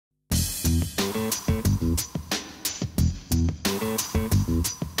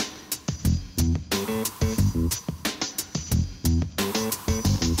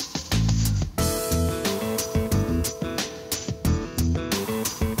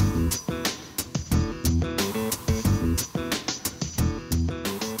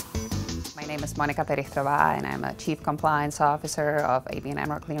Monica Terichtrova, and I'm a Chief Compliance Officer of ABN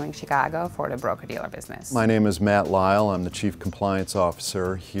AMRO Clearing Chicago for the broker-dealer business. My name is Matt Lyle. I'm the Chief Compliance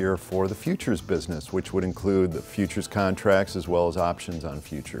Officer here for the futures business, which would include the futures contracts as well as options on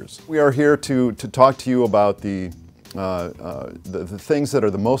futures. We are here to talk to you about the things that are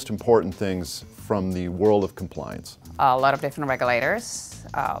the most important things from the world of compliance. A lot of different regulators,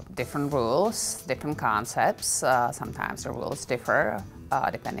 different rules, different concepts. Sometimes the rules differ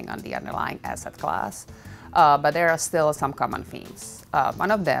depending on the underlying asset class, but there are still some common themes.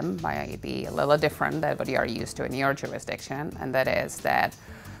 One of them might be a little different than what you are used to in your jurisdiction, and that is that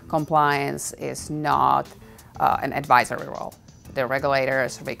compliance is not an advisory role. The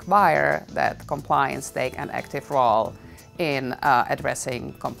regulators require that compliance take an active role in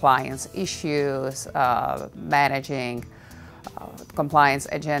addressing compliance issues, managing compliance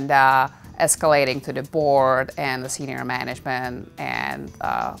agenda, escalating to the board and the senior management, and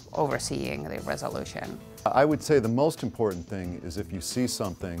overseeing the resolution. I would say the most important thing is if you see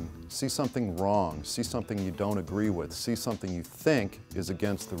something wrong, see something you don't agree with, see something you think is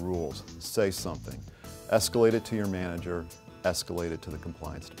against the rules, say something. Escalate it to your manager, escalate it to the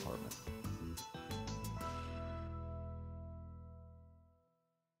compliance department.